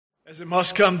As it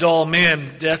must come to all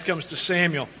men, death comes to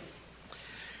Samuel.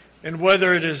 And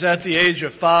whether it is at the age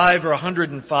of 5 or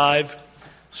 105,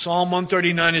 Psalm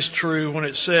 139 is true when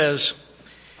it says,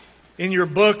 "In your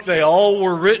book they all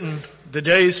were written, the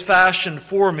days fashioned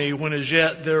for me, when as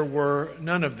yet there were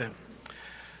none of them."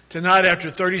 Tonight,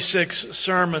 after 36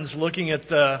 sermons looking at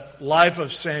the life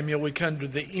of Samuel, we come to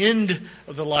the end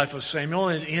of the life of Samuel,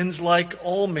 and it ends like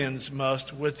all men's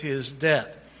must, with his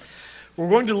death. We're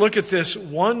going to look at this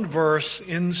one verse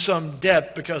in some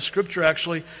depth because Scripture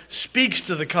actually speaks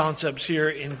to the concepts here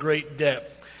in great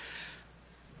depth.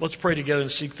 Let's pray together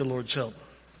and seek the Lord's help.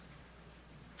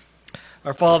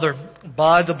 Our Father,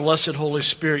 by the blessed Holy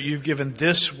Spirit, you've given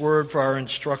this word for our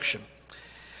instruction.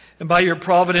 And by your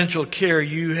providential care,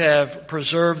 you have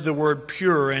preserved the word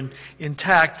pure and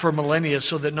intact for millennia,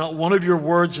 so that not one of your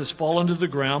words has fallen to the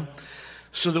ground,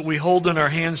 so that we hold in our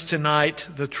hands tonight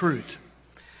the truth.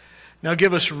 Now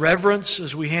give us reverence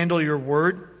as we handle your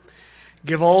word.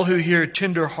 Give all who hear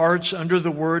tender hearts under the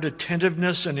word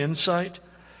attentiveness and insight.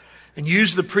 And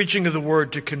use the preaching of the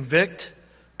word to convict,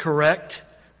 correct,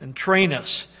 and train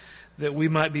us, that we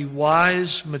might be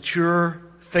wise, mature,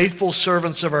 faithful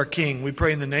servants of our King. We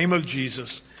pray in the name of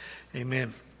Jesus.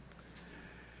 Amen.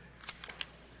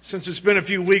 Since it's been a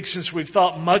few weeks since we've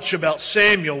thought much about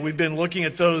Samuel, we've been looking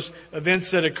at those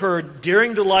events that occurred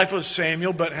during the life of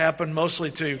Samuel, but happened mostly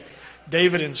to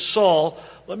David and Saul.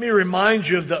 Let me remind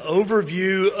you of the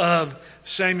overview of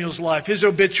Samuel's life, his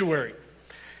obituary.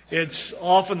 It's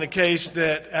often the case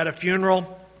that at a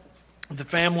funeral, the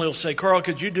family will say, "Carl,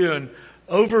 could you do an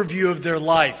overview of their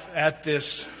life at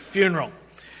this funeral?"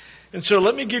 And so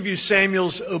let me give you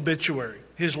Samuel's obituary,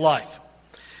 his life.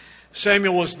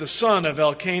 Samuel was the son of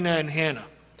Elkanah and Hannah,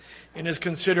 and is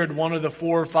considered one of the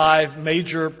 4 or 5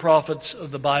 major prophets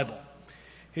of the Bible.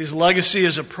 His legacy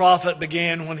as a prophet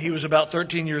began when he was about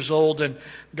 13 years old, and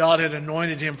God had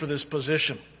anointed him for this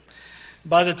position.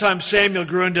 By the time Samuel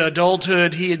grew into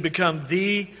adulthood, he had become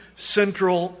the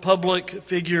central public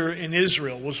figure in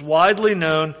Israel, was widely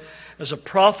known as a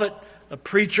prophet, a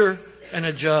preacher, and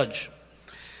a judge.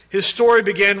 His story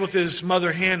began with his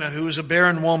mother Hannah, who was a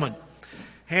barren woman.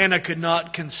 Hannah could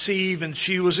not conceive, and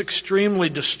she was extremely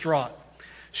distraught.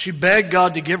 She begged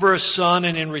God to give her a son,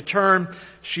 and in return,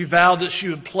 she vowed that she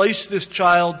would place this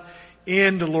child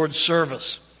in the Lord's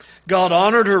service. God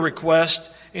honored her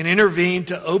request and intervened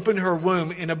to open her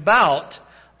womb in about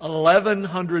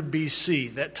 1100 BC.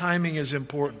 That timing is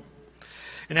important.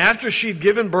 And after she'd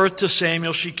given birth to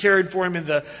Samuel, she cared for him in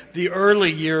the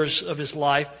early years of his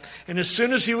life. And as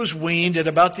soon as he was weaned, at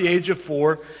about the age of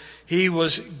 4, he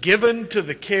was given to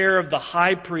the care of the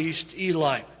high priest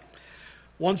Eli.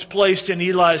 Once placed in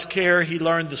Eli's care, he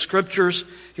learned the Scriptures.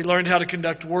 He learned how to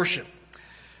conduct worship.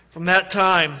 From that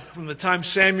time, from the time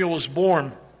Samuel was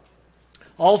born,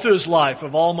 all through his life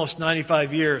of almost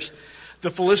 95 years,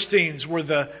 the Philistines were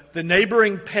the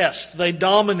neighboring pests. They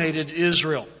dominated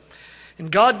Israel. And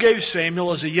God gave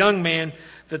Samuel, as a young man,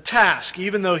 the task,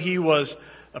 even though he was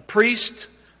a priest,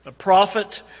 a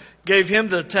prophet, gave him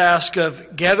the task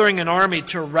of gathering an army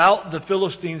to rout the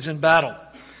Philistines in battle.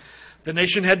 The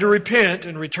nation had to repent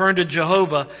and return to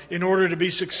Jehovah in order to be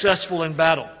successful in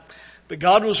battle. But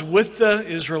God was with the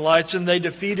Israelites, and they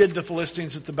defeated the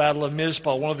Philistines at the Battle of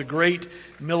Mizpah, one of the great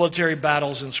military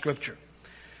battles in Scripture.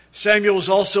 Samuel was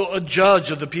also a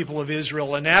judge of the people of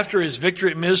Israel, and after his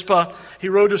victory at Mizpah, he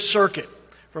rode a circuit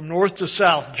from north to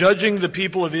south, judging the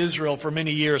people of Israel for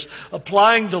many years,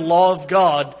 applying the law of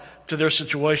God to their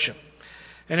situation.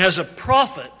 And as a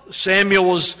prophet, Samuel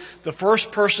was the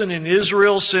first person in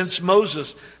Israel since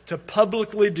Moses to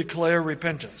publicly declare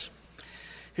repentance.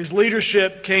 His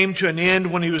leadership came to an end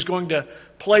when he was going to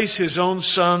place his own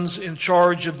sons in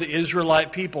charge of the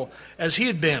Israelite people, as he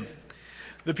had been.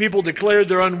 The people declared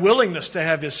their unwillingness to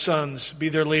have his sons be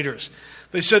their leaders.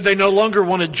 They said they no longer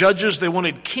wanted judges, they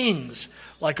wanted kings,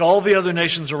 like all the other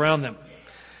nations around them.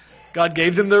 God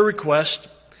gave them their request,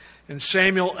 and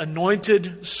Samuel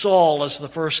anointed Saul as the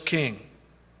first king.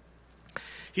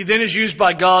 He then is used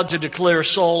by God to declare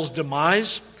Saul's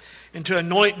demise and to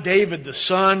anoint David, the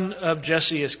son of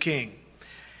Jesse, as king.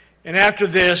 And after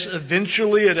this,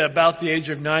 eventually at about the age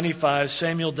of 95,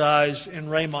 Samuel dies in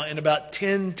Ramah in about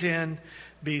 1010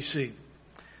 BC.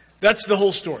 That's the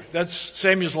whole story. That's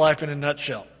Samuel's life in a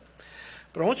nutshell.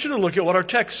 But I want you to look at what our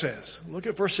text says. Look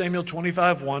at 1 Samuel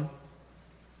 25:1.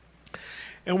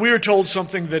 And we are told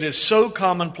something that is so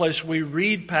commonplace we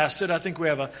read past it. I think we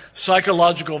have a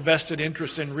psychological vested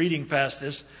interest in reading past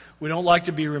this. We don't like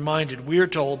to be reminded. We are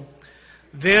told,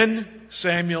 "Then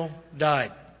Samuel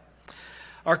died."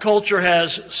 Our culture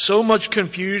has so much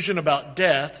confusion about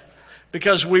death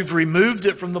because we've removed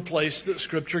it from the place that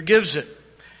Scripture gives it.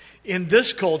 In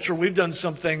this culture, we've done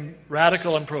something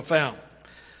radical and profound.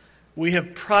 We have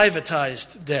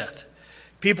privatized death.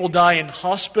 People die in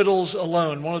hospitals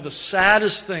alone. One of the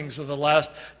saddest things of the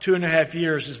last 2.5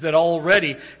 years is that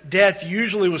already death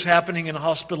usually was happening in a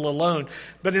hospital alone.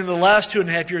 But in the last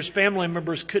 2.5 years, family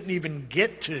members couldn't even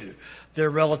get to their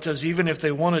relatives, even if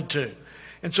they wanted to.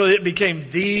 And so it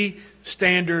became the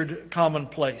standard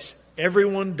commonplace.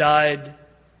 Everyone died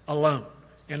alone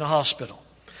in a hospital.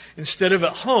 Instead of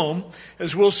at home,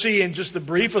 as we'll see in just the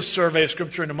briefest survey of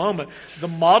Scripture in a moment, the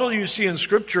model you see in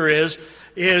Scripture is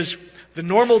the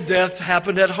normal death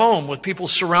happened at home with people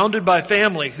surrounded by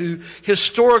family who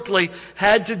historically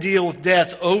had to deal with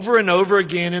death over and over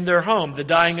again in their home. The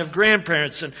dying of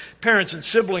grandparents and parents and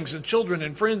siblings and children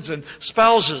and friends and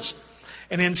spouses.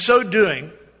 And in so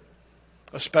doing,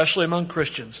 especially among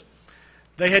Christians,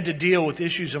 they had to deal with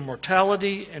issues of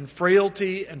mortality and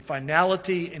frailty and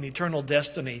finality and eternal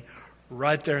destiny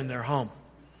right there in their home.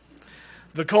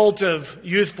 The cult of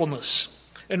youthfulness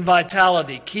and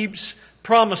vitality keeps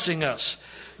promising us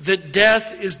that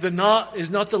death is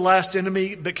not the last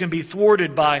enemy, but can be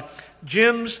thwarted by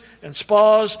gyms and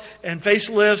spas and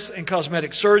facelifts and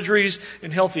cosmetic surgeries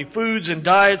and healthy foods and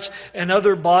diets and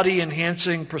other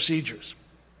body-enhancing procedures.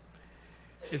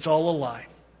 It's all a lie.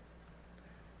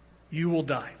 You will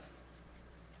die.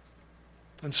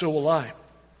 And so will I.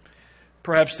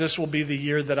 Perhaps this will be the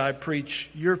year that I preach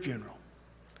your funeral.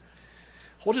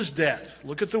 What is death?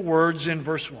 Look at the words in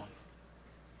verse 1.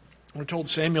 We're told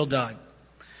Samuel died.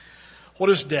 What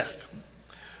is death?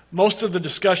 Most of the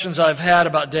discussions I've had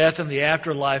about death and the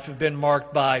afterlife have been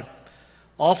marked by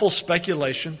awful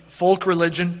speculation, folk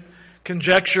religion,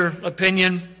 conjecture,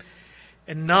 opinion,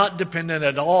 and not dependent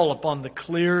at all upon the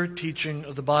clear teaching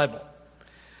of the Bible.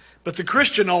 But the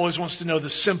Christian always wants to know the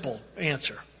simple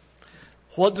answer.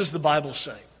 What does the Bible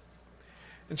say?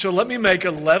 And so let me make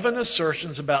 11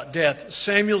 assertions about death,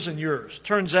 Samuel's and yours.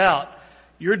 Turns out,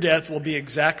 your death will be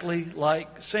exactly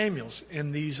like Samuel's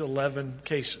in these 11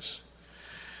 cases.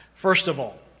 First of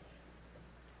all,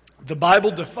 the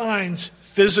Bible defines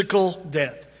physical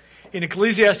death in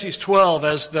Ecclesiastes 12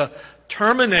 as the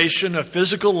termination of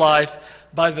physical life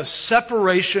by the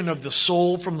separation of the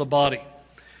soul from the body.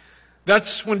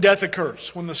 That's when death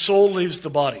occurs, when the soul leaves the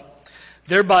body,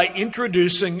 thereby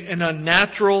introducing an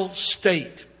unnatural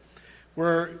state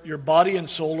where your body and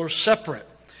soul are separate.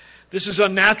 This is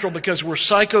unnatural because we're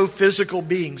psychophysical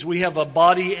beings. We have a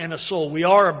body and a soul. We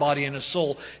are a body and a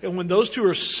soul. And when those two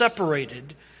are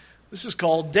separated, this is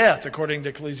called death, according to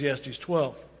Ecclesiastes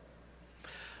 12.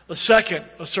 A second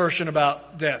assertion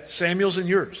about death, Samuel's and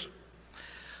yours.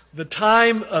 The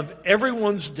time of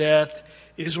everyone's death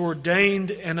is ordained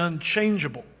and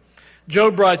unchangeable.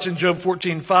 Job writes in Job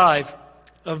 14:5,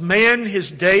 "Of man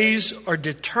his days are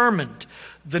determined.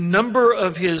 The number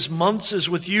of his months is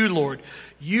with you, Lord.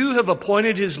 You have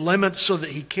appointed his limits so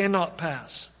that he cannot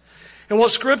pass." And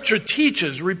what Scripture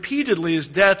teaches repeatedly is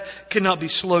death cannot be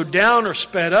slowed down or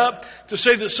sped up. To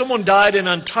say that someone died an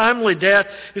untimely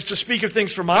death is to speak of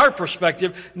things from our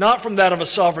perspective, not from that of a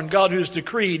sovereign God who has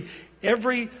decreed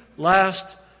every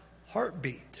last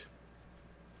heartbeat.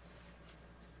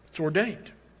 It's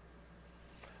ordained.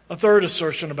 A third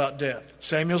assertion about death,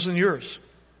 Samuel's and yours.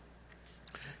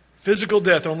 Physical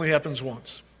death only happens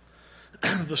once.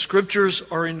 The Scriptures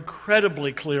are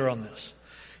incredibly clear on this.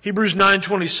 Hebrews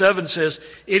 9:27 says,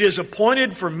 "It is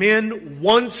appointed for men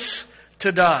once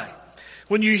to die."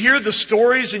 When you hear the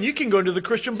stories, and you can go into the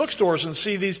Christian bookstores and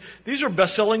see these are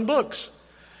best-selling books.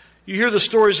 You hear the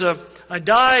stories of, I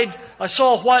died, I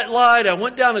saw a white light, I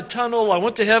went down a tunnel, I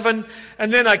went to heaven,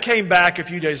 and then I came back a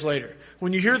few days later.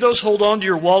 When you hear those, hold on to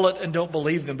your wallet and don't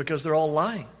believe them because they're all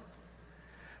lying.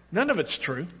 None of it's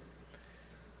true.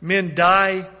 Men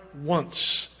die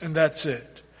once, and that's it.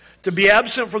 To be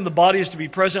absent from the body is to be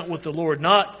present with the Lord.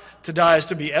 Not to die is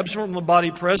to be absent from the body,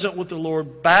 present with the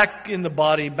Lord, back in the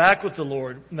body, back with the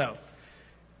Lord. No.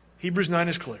 Hebrews 9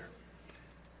 is clear.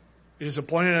 It is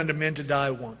appointed unto men to die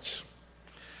once.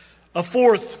 A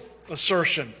fourth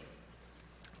assertion,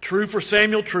 true for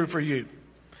Samuel, true for you.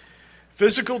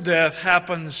 Physical death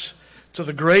happens to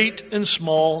the great and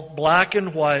small, black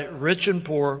and white, rich and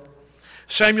poor.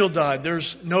 Samuel died.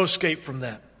 There's no escape from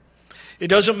that. It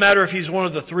doesn't matter if he's one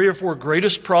of the 3 or 4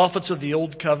 greatest prophets of the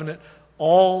Old Covenant.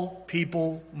 All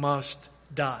people must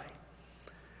die.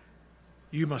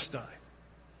 You must die.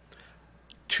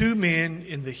 2 men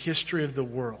in the history of the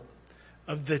world,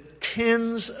 of the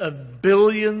tens of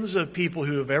billions of people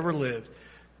who have ever lived,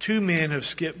 2 men have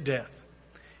skipped death.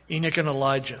 Enoch and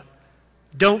Elijah.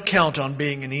 Don't count on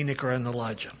being an Enoch or an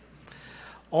Elijah.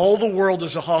 All the world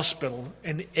is a hospital,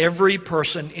 and every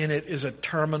person in it is a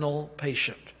terminal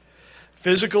patient.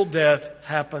 Physical death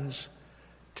happens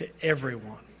to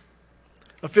everyone.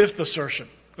 A fifth assertion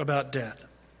about death.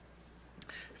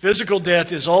 Physical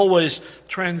death is always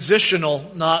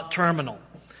transitional, not terminal.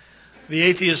 The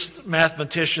atheist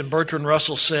mathematician Bertrand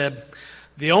Russell said,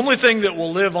 "The only thing that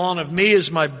will live on of me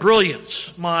is my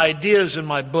brilliance, my ideas, and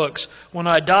my books. When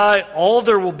I die, all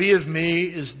there will be of me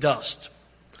is dust."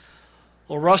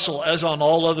 Well, Russell, as on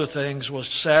all other things, was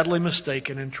sadly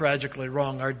mistaken and tragically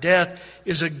wrong. Our death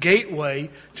is a gateway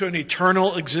to an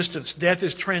eternal existence. Death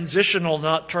is transitional,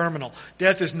 not terminal.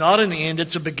 Death is not an end,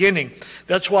 it's a beginning.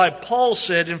 That's why Paul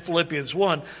said in Philippians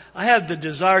 1, "I have the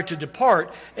desire to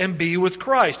depart and be with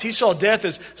Christ." He saw death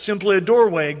as simply a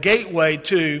doorway, a gateway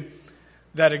to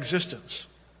that existence.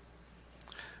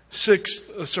 Sixth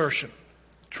assertion,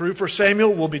 true for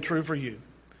Samuel, will be true for you.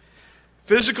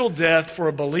 Physical death for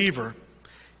a believer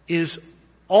is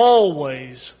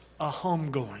always a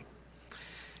homegoing.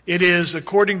 It is,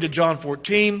 according to John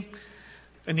 14,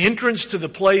 an entrance to the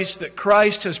place that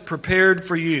Christ has prepared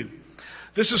for you.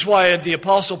 This is why the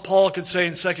Apostle Paul could say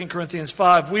in 2 Corinthians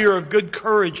 5, "We are of good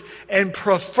courage and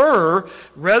prefer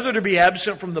rather to be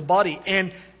absent from the body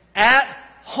and at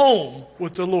home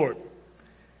with the Lord."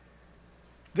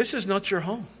 This is not your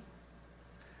home.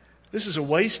 This is a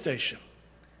way station.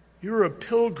 You're a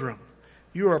pilgrim.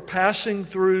 You are passing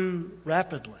through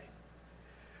rapidly.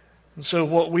 And so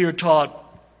what we are taught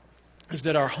is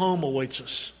that our home awaits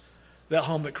us, that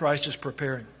home that Christ is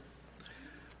preparing.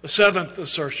 The seventh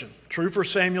assertion, true for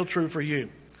Samuel, true for you.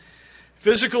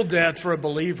 Physical death for a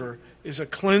believer is a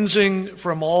cleansing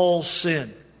from all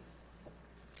sin.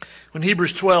 When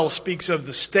Hebrews 12 speaks of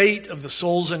the state of the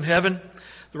souls in heaven,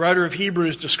 the writer of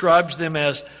Hebrews describes them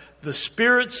as the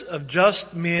spirits of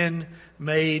just men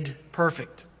made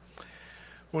perfect.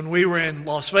 When we were in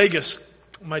Las Vegas,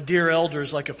 my dear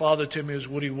elders, like a father to me, was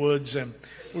Woody Woods, and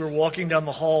we were walking down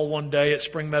the hall one day at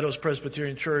Spring Meadows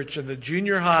Presbyterian Church, and the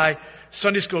junior high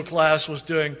Sunday school class was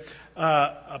doing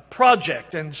a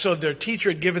project, and so their teacher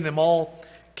had given them all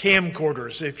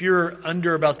camcorders. If you're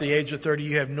under about the age of 30,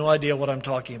 you have no idea what I'm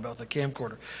talking about, the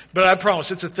camcorder. But I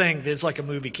promise, it's a thing. It's like a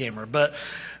movie camera. But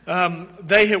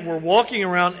they were walking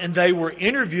around, and they were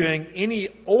interviewing any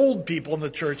old people in the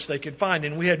church they could find.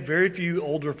 And we had very few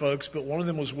older folks, but one of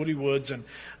them was Woody Woods. And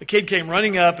a kid came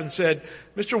running up and said,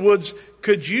 "Mr. Woods,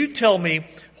 could you tell me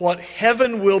what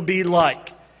heaven will be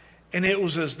like?" And it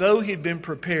was as though he'd been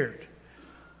prepared.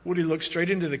 Woody looked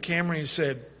straight into the camera and he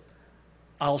said,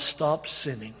 "I'll stop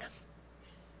sinning."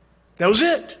 That was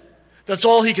it. That's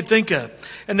all he could think of.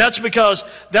 And that's because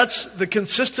that's the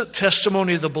consistent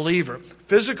testimony of the believer.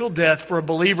 Physical death for a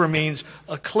believer means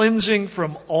a cleansing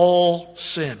from all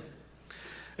sin.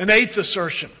 An eighth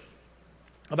assertion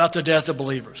about the death of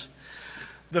believers.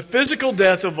 The physical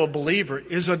death of a believer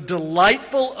is a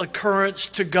delightful occurrence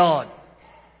to God.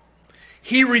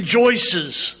 He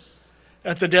rejoices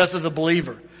at the death of the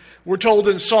believer. We're told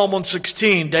in Psalm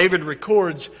 116, David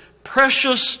records,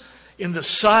 "Precious in the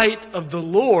sight of the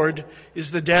Lord is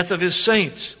the death of his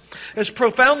saints." As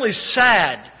profoundly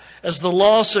sad as the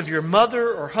loss of your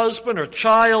mother or husband or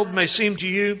child may seem to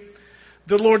you,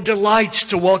 the Lord delights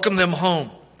to welcome them home,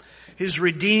 his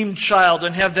redeemed child,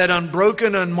 and have that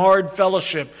unbroken, unmarred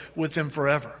fellowship with him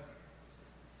forever.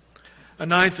 A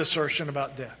ninth assertion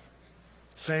about death.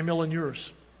 Samuel and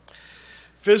yours.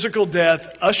 Physical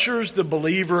death ushers the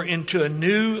believer into a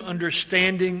new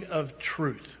understanding of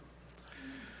truth.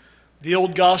 The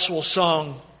old gospel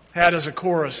song had as a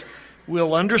chorus,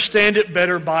 "We'll understand it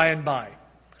better by and by."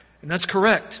 And that's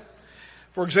correct.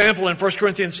 For example, in 1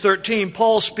 Corinthians 13,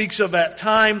 Paul speaks of that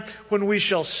time when we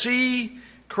shall see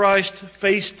Christ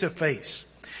face to face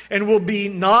and will be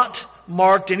not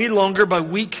marked any longer by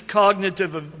weak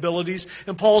cognitive abilities.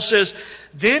 And Paul says,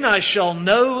 "Then I shall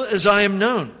know as I am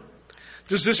known."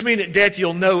 Does this mean at death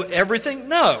you'll know everything?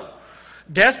 No.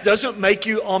 Death doesn't make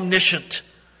you omniscient.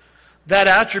 That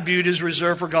attribute is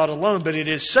reserved for God alone, but it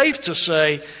is safe to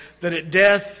say that at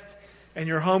death and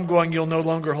your homegoing, you'll no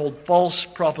longer hold false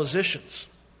propositions.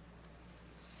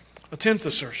 A tenth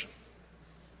assertion.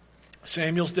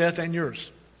 Samuel's death and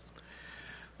yours.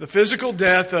 The physical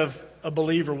death of a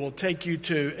believer will take you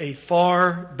to a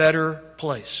far better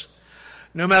place.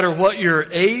 No matter what your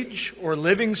age or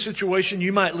living situation,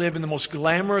 you might live in the most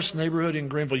glamorous neighborhood in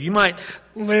Greenville. You might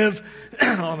live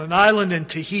on an island in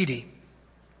Tahiti.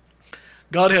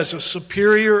 God has a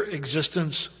superior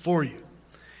existence for you.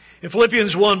 In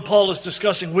Philippians 1, Paul is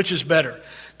discussing which is better,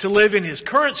 to live in his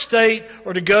current state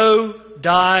or to go,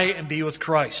 die, and be with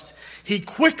Christ. He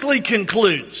quickly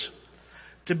concludes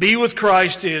to be with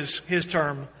Christ is, his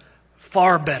term,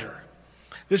 far better.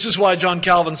 This is why John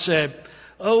Calvin said,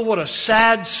 "Oh, what a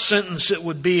sad sentence it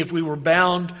would be if we were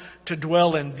bound to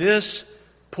dwell in this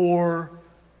poor,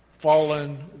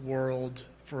 fallen world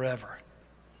forever."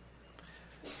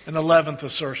 An 11th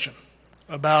assertion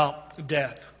about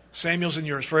death. Samuel's and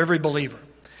yours, for every believer.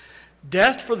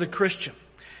 Death for the Christian.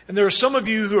 And there are some of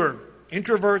you who are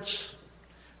introverts,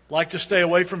 like to stay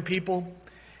away from people,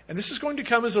 and this is going to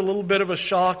come as a little bit of a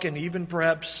shock and even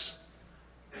perhaps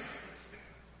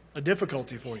a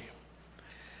difficulty for you.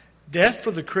 Death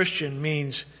for the Christian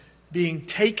means being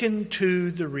taken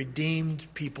to the redeemed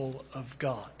people of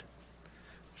God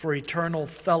for eternal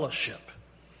fellowship.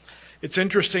 It's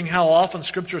interesting how often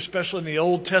Scripture, especially in the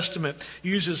Old Testament,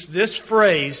 uses this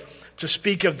phrase to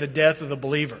speak of the death of the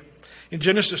believer. In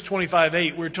Genesis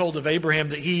 25:8, we're told of Abraham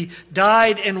that he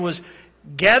died and was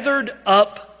gathered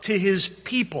up to his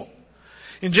people.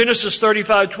 In Genesis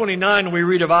 35:29, we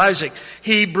read of Isaac.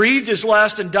 He breathed his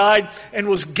last and died and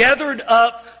was gathered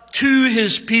up to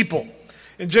his people.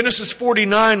 In Genesis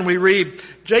 49, we read,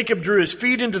 Jacob drew his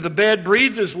feet into the bed,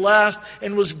 breathed his last,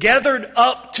 and was gathered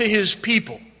up to his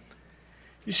people.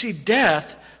 You see,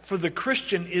 death for the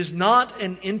Christian is not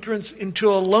an entrance into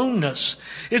aloneness.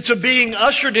 It's a being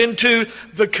ushered into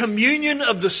the communion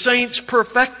of the saints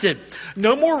perfected.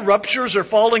 No more ruptures or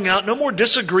falling out, no more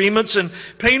disagreements and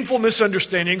painful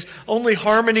misunderstandings, only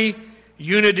harmony,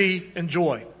 unity, and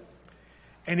joy.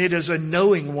 And it is a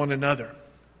knowing one another.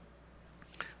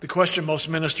 The question most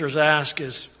ministers ask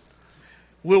is,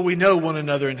 will we know one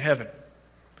another in heaven?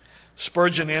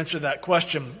 Spurgeon answered that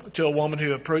question to a woman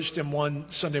who approached him one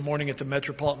Sunday morning at the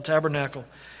Metropolitan Tabernacle,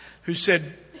 who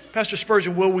said, "Pastor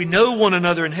Spurgeon, will we know one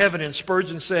another in heaven?" And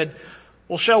Spurgeon said,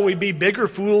 "Well, shall we be bigger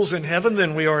fools in heaven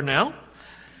than we are now?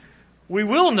 We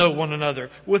will know one another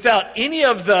without any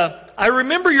of the, I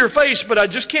remember your face, but I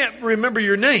just can't remember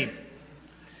your name."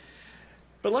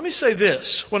 But let me say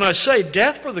this. When I say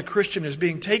death for the Christian is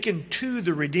being taken to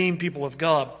the redeemed people of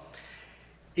God,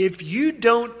 if you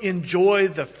don't enjoy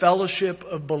the fellowship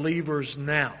of believers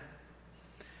now,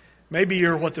 maybe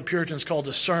you're what the Puritans called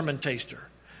a sermon taster.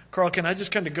 Carl, can I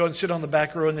just kind of go and sit on the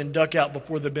back row and then duck out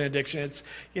before the benediction? It's,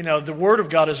 the Word of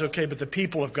God is okay, but the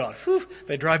people of God,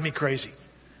 they drive me crazy.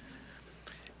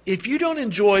 If you don't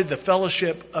enjoy the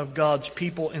fellowship of God's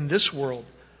people in this world,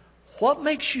 what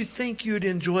makes you think you'd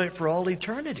enjoy it for all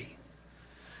eternity?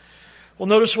 Well,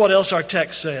 notice what else our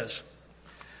text says.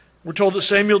 We're told that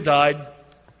Samuel died,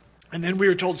 and then we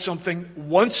are told something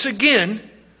once again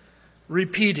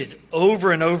repeated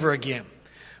over and over again.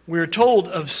 We are told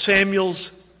of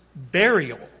Samuel's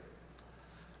burial.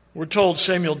 We're told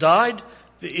Samuel died,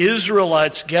 the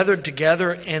Israelites gathered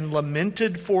together and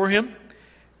lamented for him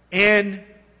and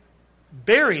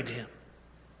buried him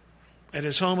at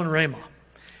his home in Ramah.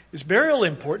 Is burial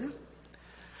important?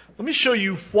 Let me show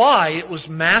you why it was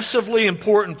massively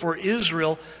important for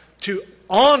Israel to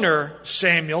honor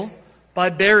Samuel by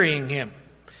burying him.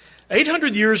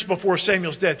 800 years before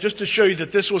Samuel's death, just to show you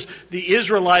that this was the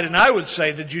Israelite, and I would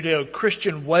say the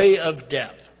Judeo-Christian way of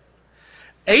death.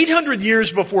 800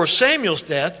 years before Samuel's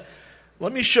death,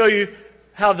 let me show you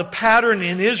how the pattern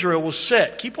in Israel was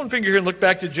set. Keep one finger here and look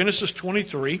back to Genesis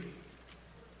 23.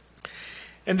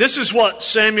 And this is what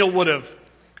Samuel would have.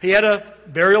 He had a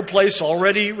burial place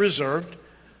already reserved.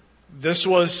 This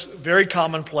was very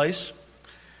commonplace.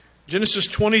 Genesis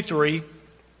 23.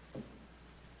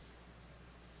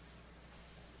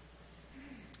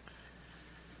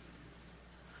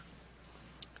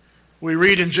 We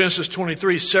read in Genesis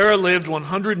 23, Sarah lived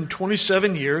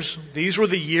 127 years. These were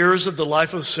the years of the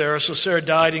life of Sarah. So Sarah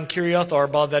died in Kiriath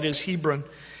Arba, that is Hebron,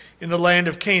 in the land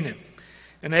of Canaan.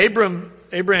 And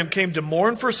Abraham came to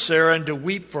mourn for Sarah and to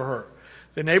weep for her.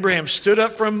 Then Abraham stood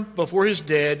up from before his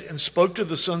dead and spoke to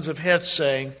the sons of Heth,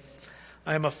 saying,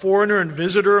 I am a foreigner and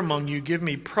visitor among you. Give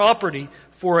me property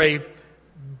for a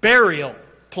burial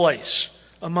place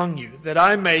among you, that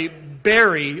I may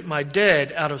bury my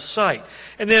dead out of sight.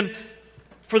 And then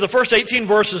for the first 18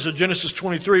 verses of Genesis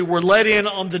 23, we're led in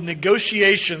on the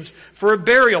negotiations for a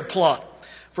burial plot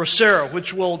for Sarah,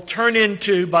 which will turn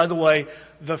into, by the way,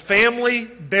 the family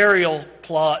burial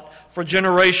plot for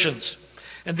generations.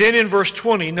 And then in verse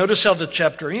 20, notice how the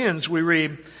chapter ends. We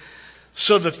read,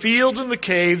 So the field and the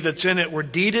cave that's in it were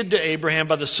deeded to Abraham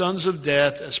by the sons of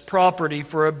death as property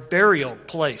for a burial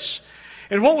place.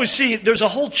 And what we see, there's a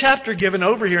whole chapter given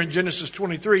over here in Genesis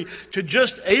 23 to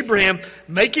just Abraham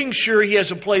making sure he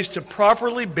has a place to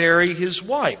properly bury his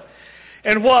wife.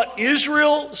 And what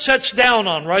Israel sets down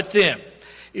on right then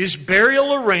is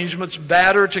burial arrangements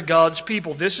matter to God's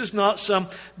people. This is not some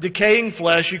decaying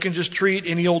flesh you can just treat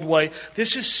any old way.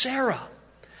 This is Sarah.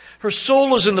 Her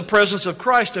soul is in the presence of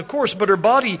Christ, of course, but her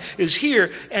body is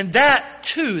here, and that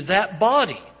too, that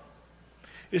body,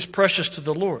 is precious to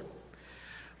the Lord.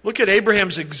 Look at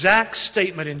Abraham's exact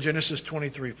statement in Genesis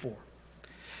 23:4.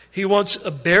 He wants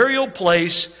a burial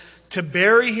place to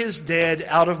bury his dead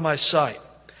out of my sight.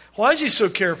 Why is he so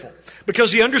careful?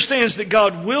 Because he understands that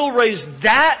God will raise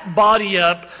that body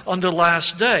up on the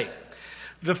last day.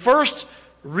 The first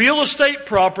real estate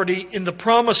property in the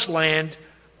promised land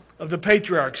of the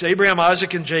patriarchs, Abraham,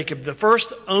 Isaac, and Jacob, the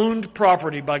first owned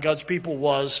property by God's people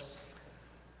was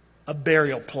a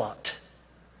burial plot.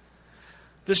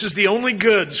 This is the only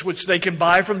goods which they can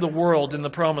buy from the world in the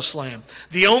promised land.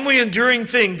 The only enduring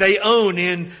thing they own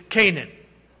in Canaan,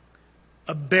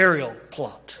 a burial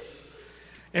plot.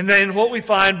 And then what we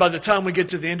find by the time we get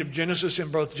to the end of Genesis, in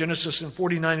both Genesis and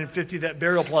 49 and 50, that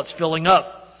burial plot's filling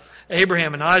up.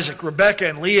 Abraham and Isaac, Rebekah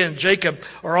and Leah and Jacob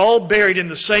are all buried in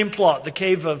the same plot, the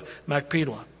cave of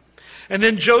Machpelah. And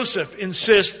then Joseph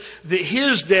insists that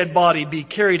his dead body be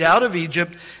carried out of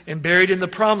Egypt and buried in the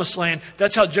promised land.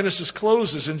 That's how Genesis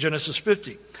closes in Genesis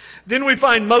 50. Then we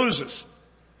find Moses,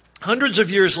 hundreds of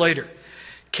years later,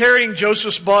 carrying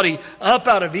Joseph's body up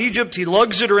out of Egypt. He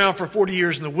lugs it around for 40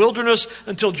 years in the wilderness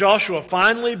until Joshua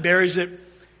finally buries it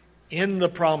in the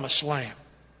promised land.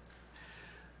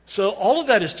 So all of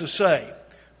that is to say,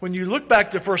 when you look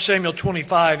back to 1 Samuel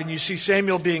 25 and you see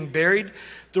Samuel being buried,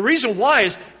 the reason why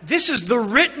is this is the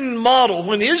written model.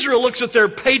 When Israel looks at their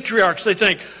patriarchs, they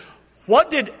think, what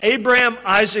did Abraham,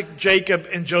 Isaac, Jacob,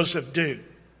 and Joseph do?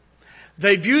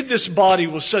 They viewed this body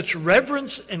with such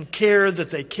reverence and care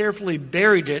that they carefully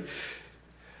buried it.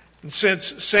 And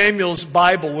since Samuel's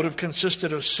Bible would have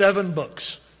consisted of 7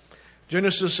 books,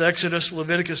 Genesis, Exodus,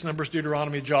 Leviticus, Numbers,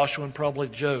 Deuteronomy, Joshua, and probably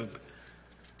Job,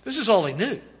 this is all he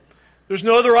knew. There's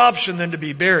no other option than to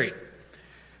be buried.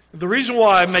 The reason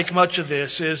why I make much of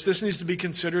this is this needs to be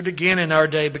considered again in our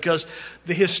day, because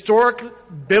the historic,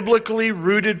 biblically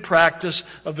rooted practice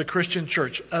of the Christian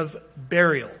church of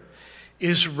burial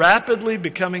is rapidly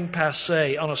becoming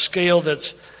passé on a scale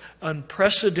that's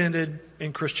unprecedented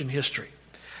in Christian history.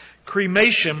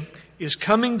 Cremation is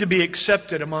coming to be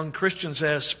accepted among Christians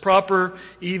as proper,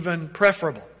 even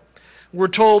preferable. We're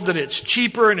told that it's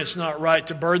cheaper and it's not right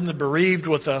to burden the bereaved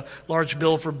with a large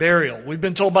bill for burial. We've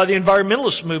been told by the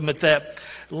environmentalist movement that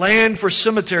land for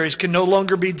cemeteries can no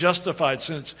longer be justified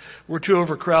since we're too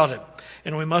overcrowded,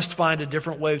 and we must find a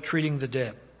different way of treating the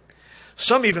dead.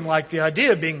 Some even like the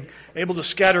idea of being able to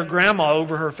scatter grandma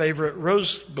over her favorite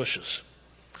rose bushes.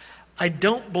 I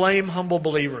don't blame humble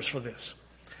believers for this.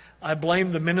 I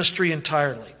blame the ministry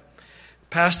entirely.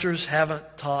 Pastors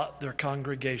haven't taught their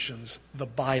congregations the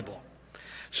Bible.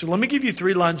 So let me give you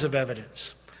 3 lines of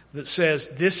evidence that says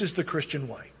this is the Christian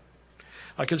way.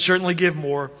 I could certainly give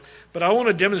more, but I want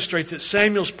to demonstrate that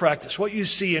Samuel's practice, what you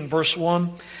see in verse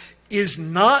 1, is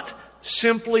not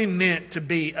simply meant to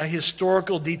be a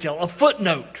historical detail, a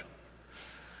footnote,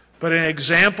 but an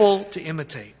example to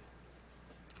imitate.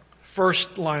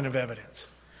 First line of evidence.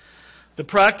 The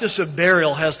practice of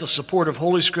burial has the support of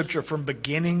Holy Scripture from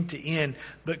beginning to end,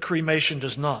 but cremation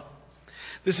does not.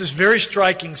 This is very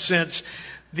striking since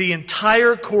the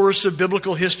entire course of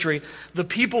biblical history, the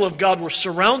people of God were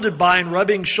surrounded by and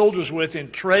rubbing shoulders with in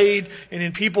trade and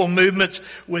in people movements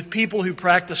with people who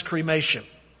practiced cremation.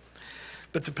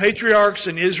 But the patriarchs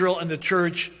in Israel and the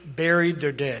church buried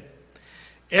their dead.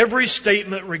 Every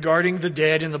statement regarding the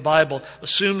dead in the Bible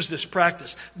assumes this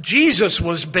practice. Jesus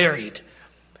was buried,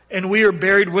 and we are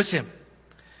buried with him.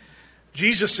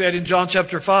 Jesus said in John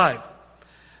chapter 5,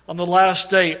 on the last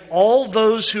day, all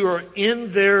those who are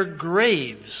in their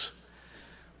graves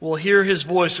will hear his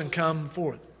voice and come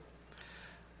forth.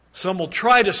 Some will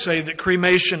try to say that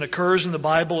cremation occurs in the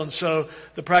Bible and so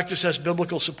the practice has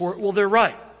biblical support. Well, they're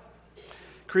right.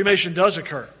 Cremation does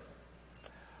occur,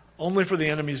 only for the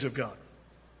enemies of God.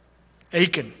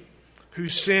 Achan,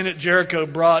 whose sin at Jericho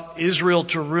brought Israel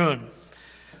to ruin,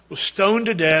 was stoned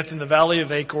to death in the valley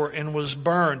of Achor and was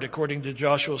burned, according to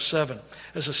Joshua 7,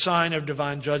 as a sign of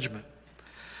divine judgment.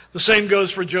 The same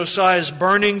goes for Josiah's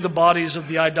burning the bodies of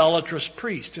the idolatrous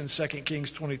priests in 2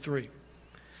 Kings 23.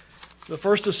 The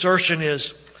first assertion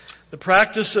is the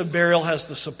practice of burial has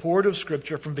the support of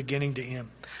Scripture from beginning to end.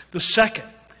 The second,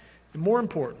 and more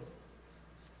important,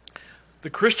 the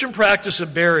Christian practice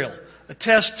of burial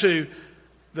attests to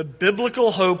the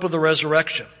biblical hope of the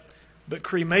resurrection. But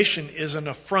cremation is an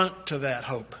affront to that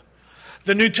hope.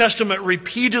 The New Testament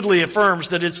repeatedly affirms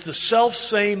that it's the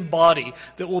self-same body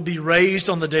that will be raised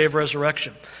on the day of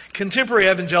resurrection. Contemporary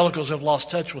evangelicals have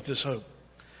lost touch with this hope.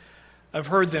 I've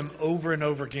heard them over and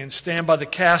over again stand by the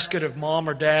casket of mom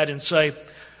or dad and say,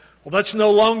 well, that's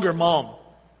no longer mom.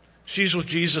 She's with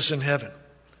Jesus in heaven.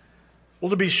 Well,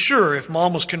 to be sure, if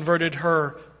Mom was converted,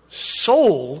 her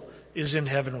soul is in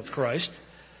heaven with Christ,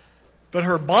 but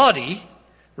her body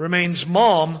remains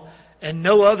Mom, and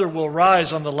no other will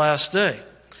rise on the last day.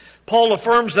 Paul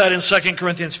affirms that in 2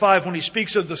 Corinthians 5 when he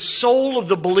speaks of the soul of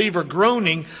the believer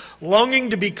groaning,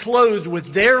 longing to be clothed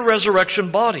with their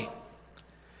resurrection body.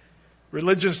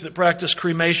 Religions that practice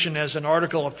cremation as an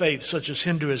article of faith, such as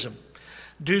Hinduism,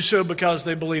 do so because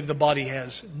they believe the body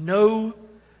has no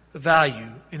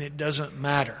value and it doesn't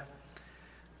matter.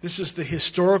 This is the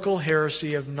historical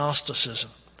heresy of Gnosticism.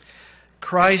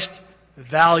 Christ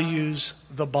values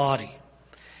the body.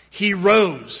 He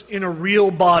rose in a real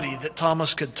body that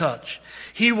Thomas could touch.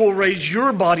 He will raise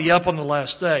your body up on the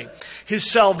last day. His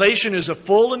salvation is a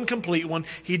full and complete one.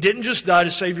 He didn't just die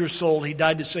to save your soul. He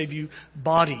died to save you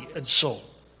body and soul.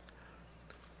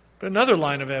 But another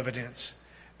line of evidence.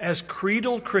 As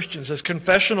creedal Christians, as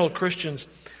confessional Christians,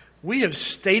 we have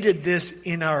stated this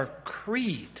in our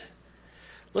creed.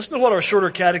 Listen to what our shorter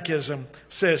catechism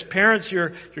says. Parents,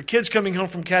 your kids coming home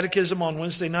from catechism on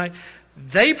Wednesday night,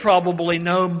 they probably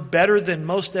know better than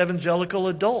most evangelical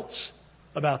adults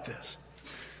about this.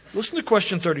 Listen to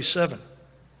question 37.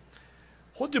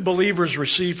 What do believers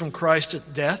receive from Christ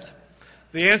at death?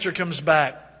 The answer comes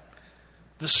back.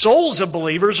 The souls of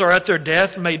believers are at their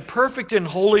death made perfect in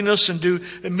holiness and do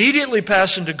immediately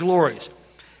pass into glories.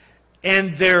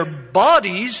 And their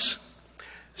bodies,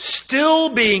 still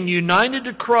being united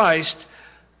to Christ,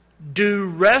 do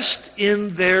rest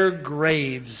in their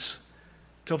graves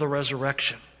till the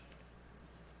resurrection.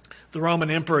 The Roman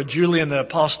Emperor Julian the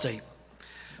Apostate,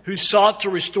 who sought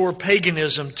to restore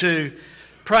paganism to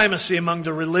primacy among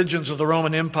the religions of the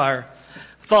Roman Empire,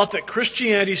 thought that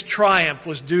Christianity's triumph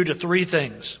was due to three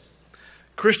things: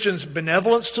 Christians'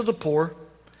 benevolence to the poor,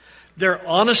 their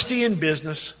honesty in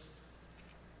business,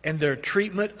 and their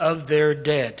treatment of their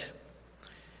dead.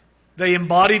 They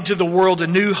embodied to the world a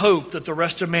new hope that the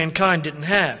rest of mankind didn't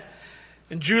have.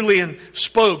 And Julian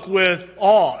spoke with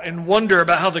awe and wonder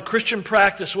about how the Christian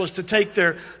practice was to take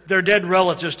their dead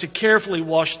relatives, to carefully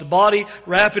wash the body,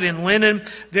 wrap it in linen,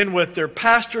 then with their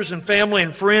pastors and family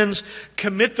and friends,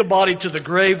 commit the body to the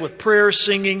grave with prayer,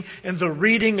 singing, and the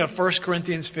reading of 1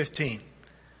 Corinthians 15. It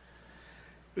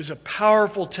was a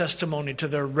powerful testimony to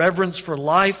their reverence for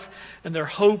life and their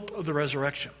hope of the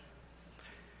resurrection.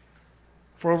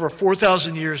 For over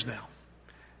 4,000 years now,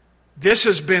 this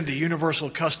has been the universal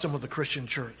custom of the Christian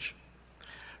church.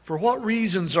 For what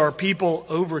reasons are people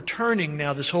overturning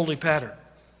now this holy pattern?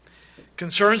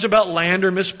 Concerns about land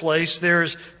are misplaced.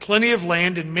 There's plenty of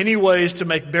land in many ways to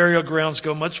make burial grounds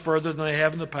go much further than they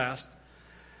have in the past.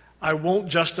 I won't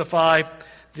justify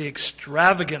the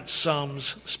extravagant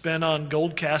sums spent on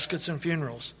gold caskets and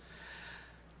funerals,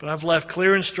 but I've left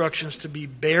clear instructions to be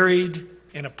buried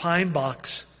in a pine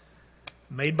box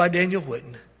made by Daniel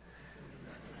Whitten,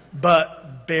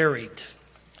 but buried.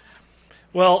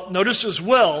 Well, notice as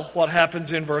well what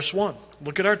happens in verse 1.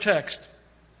 Look at our text.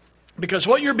 Because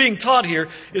what you're being taught here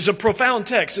is a profound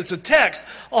text. It's a text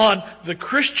on the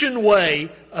Christian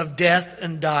way of death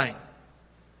and dying.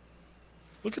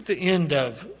 Look at the end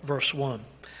of verse 1.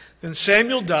 Then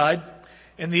Samuel died,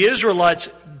 and the Israelites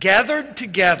gathered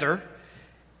together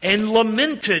and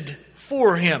lamented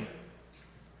for him.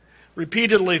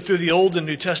 Repeatedly through the Old and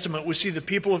New Testament, we see the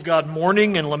people of God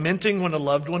mourning and lamenting when a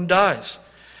loved one dies.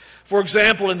 For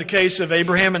example, in the case of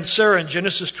Abraham and Sarah in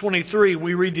Genesis 23,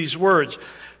 we read these words: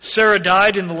 Sarah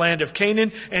died in the land of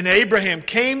Canaan, and Abraham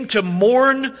came to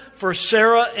mourn for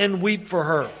Sarah and weep for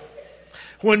her.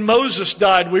 When Moses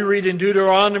died, we read in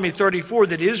Deuteronomy 34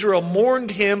 that Israel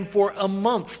mourned him for a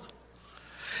month.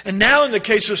 And now in the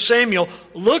case of Samuel,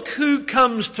 look who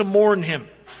comes to mourn him: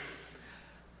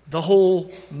 the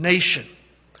whole nation,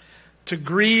 to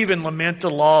grieve and lament the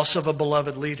loss of a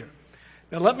beloved leader.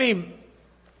 Now let me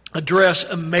address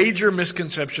a major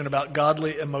misconception about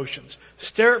godly emotions.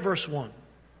 Stare at verse 1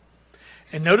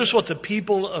 and notice what the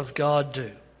people of God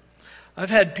do. I've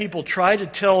had people try to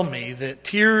tell me that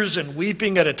tears and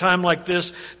weeping at a time like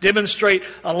this demonstrate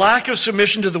a lack of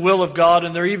submission to the will of God,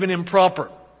 and they're even improper.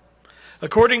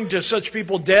 According to such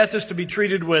people, death is to be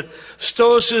treated with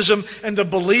stoicism, and the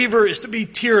believer is to be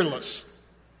tearless.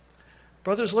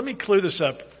 Brothers, let me clear this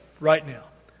up right now.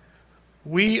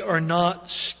 We are not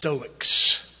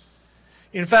stoics.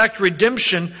 In fact,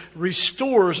 redemption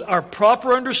restores our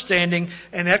proper understanding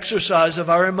and exercise of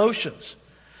our emotions.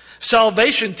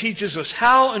 Salvation teaches us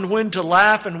how and when to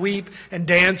laugh and weep and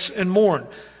dance and mourn.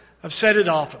 I've said it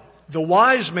often. The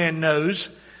wise man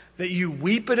knows that you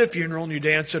weep at a funeral and you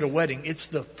dance at a wedding. It's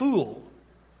the fool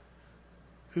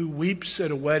who weeps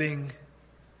at a wedding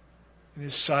and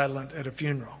is silent at a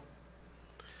funeral.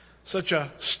 Such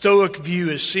a stoic view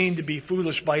is seen to be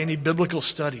foolish by any biblical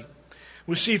study.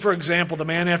 We see, for example, the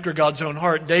man after God's own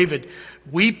heart, David,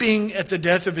 weeping at the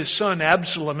death of his son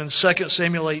Absalom in 2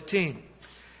 Samuel 18.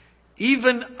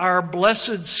 Even our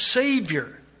blessed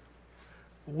Savior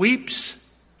weeps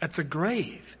at the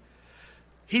grave.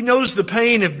 He knows the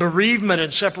pain of bereavement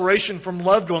and separation from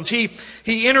loved ones. He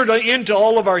entered into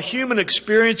all of our human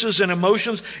experiences and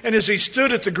emotions, and as he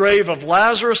stood at the grave of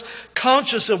Lazarus,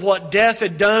 conscious of what death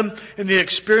had done in the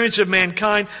experience of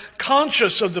mankind,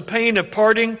 conscious of the pain of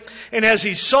parting, and as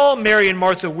he saw Mary and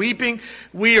Martha weeping,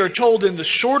 we are told in the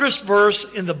shortest verse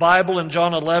in the Bible in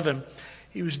John 11,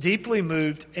 he was deeply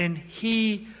moved and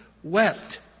he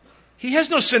wept. He has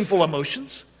no sinful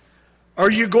emotions. Are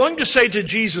you going to say to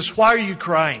Jesus, why are you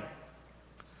crying?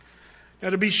 Now,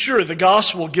 to be sure, the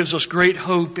gospel gives us great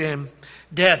hope in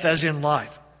death as in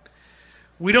life.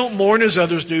 We don't mourn as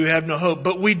others do who have no hope,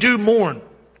 but we do mourn.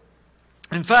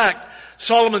 In fact,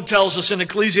 Solomon tells us in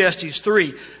Ecclesiastes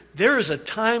 3, there is a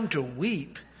time to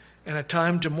weep and a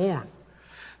time to mourn.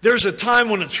 There's a time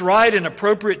when it's right and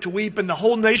appropriate to weep, and the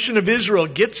whole nation of Israel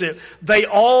gets it. They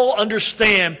all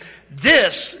understand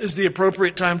this is the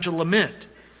appropriate time to lament.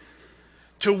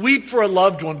 To weep for a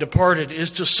loved one departed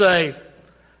is to say,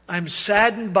 I'm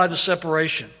saddened by the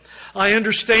separation. I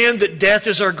understand that death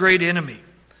is our great enemy.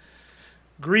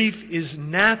 Grief is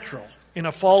natural in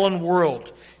a fallen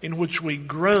world in which we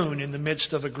groan in the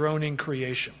midst of a groaning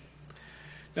creation.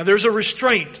 Now, there's a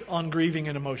restraint on grieving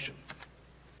and emotion.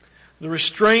 The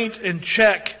restraint and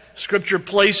check Scripture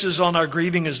places on our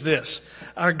grieving is this.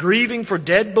 Our grieving for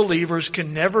dead believers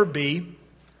can never be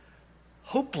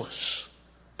hopeless,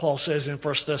 Paul says in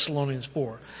 1 Thessalonians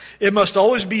 4. It must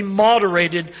always be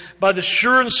moderated by the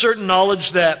sure and certain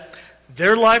knowledge that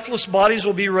their lifeless bodies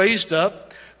will be raised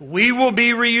up, we will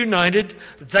be reunited,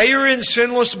 they are in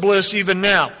sinless bliss even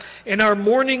now. And our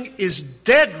mourning is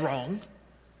dead wrong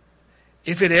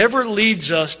if it ever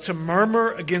leads us to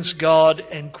murmur against God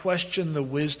and question the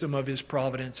wisdom of His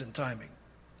providence and timing.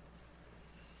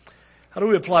 How do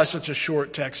we apply such a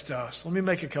short text to us? Let me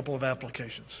make a couple of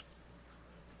applications.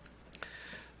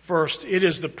 First, it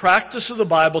is the practice of the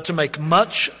Bible to make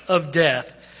much of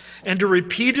death and to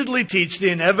repeatedly teach the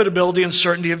inevitability and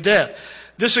certainty of death.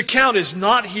 This account is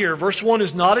not here. Verse 1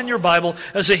 is not in your Bible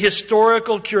as a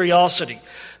historical curiosity.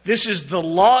 This is the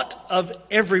lot of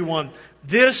everyone.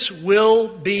 This will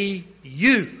be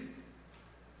you.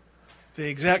 The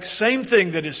exact same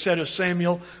thing that is said of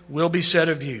Samuel will be said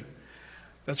of you.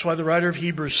 That's why the writer of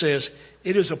Hebrews says,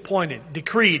 it is appointed,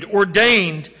 decreed,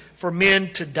 ordained for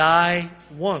men to die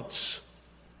once,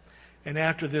 and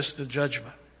after this the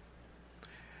judgment.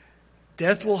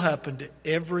 Death will happen to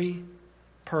every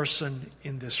person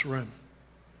in this room.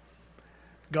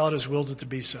 God has willed it to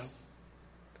be so.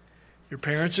 Your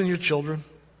parents and your children,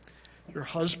 your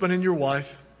husband and your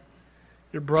wife,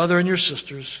 your brother and your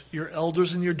sisters, your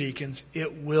elders and your deacons,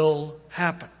 it will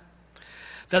happen.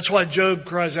 That's why Job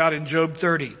cries out in Job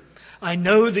 30, I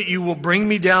know that you will bring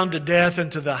me down to death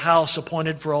and to the house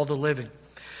appointed for all the living.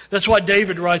 That's why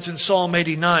David writes in Psalm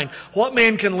 89, what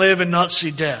man can live and not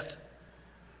see death?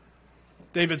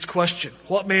 David's question,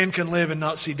 what man can live and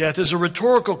not see death, is a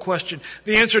rhetorical question.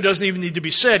 The answer doesn't even need to be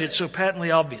said. It's so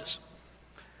patently obvious.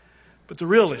 But the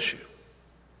real issue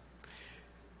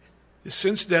is,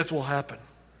 since death will happen,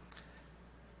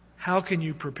 how can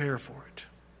you prepare for it?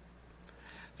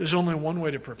 There's only one way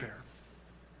to prepare.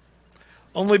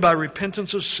 Only by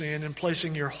repentance of sin and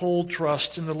placing your whole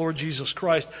trust in the Lord Jesus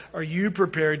Christ are you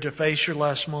prepared to face your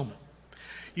last moment.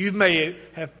 You may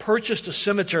have purchased a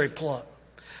cemetery plot,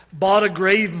 bought a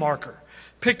grave marker,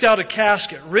 picked out a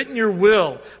casket, written your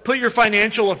will, put your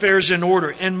financial affairs in order,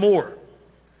 and more.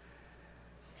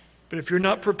 But if you're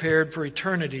not prepared for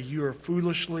eternity, you are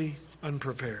foolishly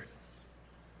unprepared.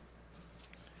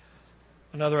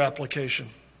 Another application.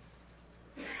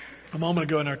 A moment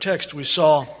ago in our text, we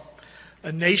saw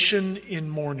a nation in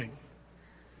mourning.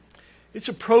 It's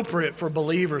appropriate for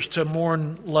believers to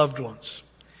mourn loved ones,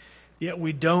 yet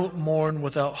we don't mourn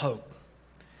without hope.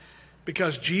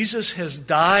 Because Jesus has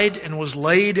died and was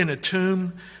laid in a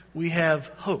tomb, we have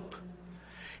hope.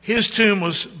 His tomb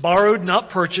was borrowed, not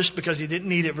purchased, because he didn't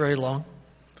need it very long.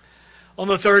 On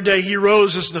the third day, he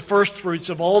rose as the firstfruits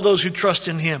of all those who trust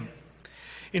in him.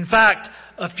 In fact,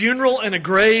 a funeral and a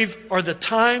grave are the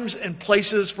times and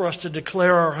places for us to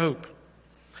declare our hope.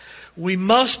 We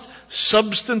must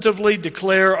substantively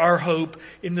declare our hope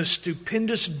in the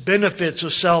stupendous benefits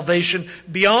of salvation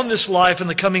beyond this life and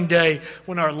the coming day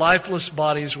when our lifeless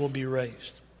bodies will be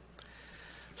raised.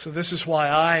 So this is why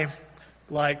I,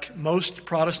 like most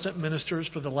Protestant ministers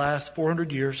for the last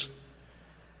 400 years,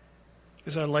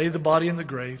 as I lay the body in the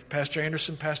grave, Pastor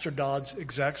Anderson, Pastor Dodd's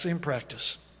exact same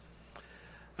practice,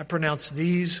 I pronounce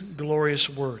these glorious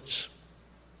words.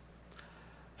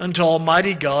 Unto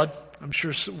Almighty God, I'm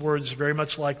sure words very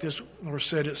much like this were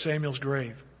said at Samuel's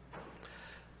grave.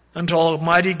 Unto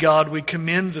Almighty God we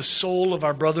commend the soul of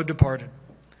our brother departed.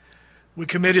 We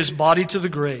commit his body to the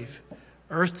grave,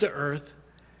 earth to earth,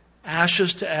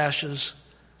 ashes to ashes,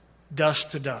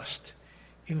 dust to dust,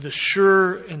 in the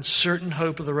sure and certain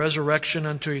hope of the resurrection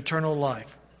unto eternal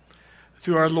life,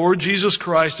 through our Lord Jesus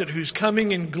Christ, at whose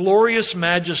coming in glorious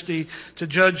majesty to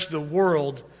judge the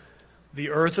world, the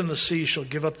earth and the sea shall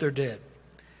give up their dead.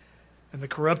 And the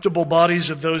corruptible bodies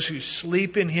of those who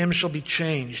sleep in him shall be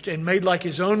changed and made like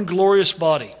his own glorious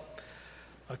body,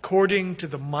 according to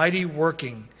the mighty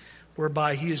working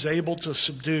whereby he is able to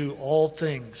subdue all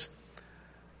things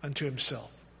unto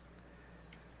himself.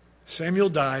 Samuel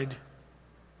died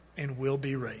and will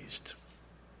be raised.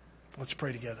 Let's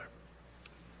pray together.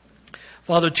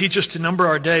 Father, teach us to number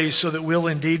our days so that we'll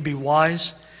indeed be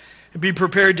wise and be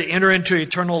prepared to enter into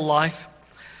eternal life.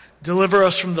 Deliver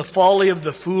us from the folly of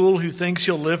the fool who thinks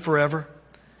he'll live forever.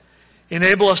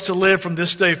 Enable us to live from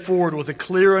this day forward with a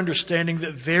clear understanding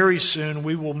that very soon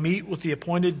we will meet with the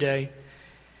appointed day.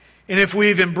 And if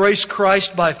we've embraced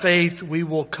Christ by faith, we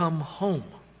will come home.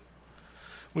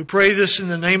 We pray this in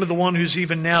the name of the one who's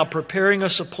even now preparing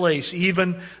us a place,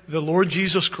 even the Lord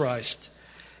Jesus Christ.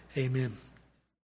 Amen.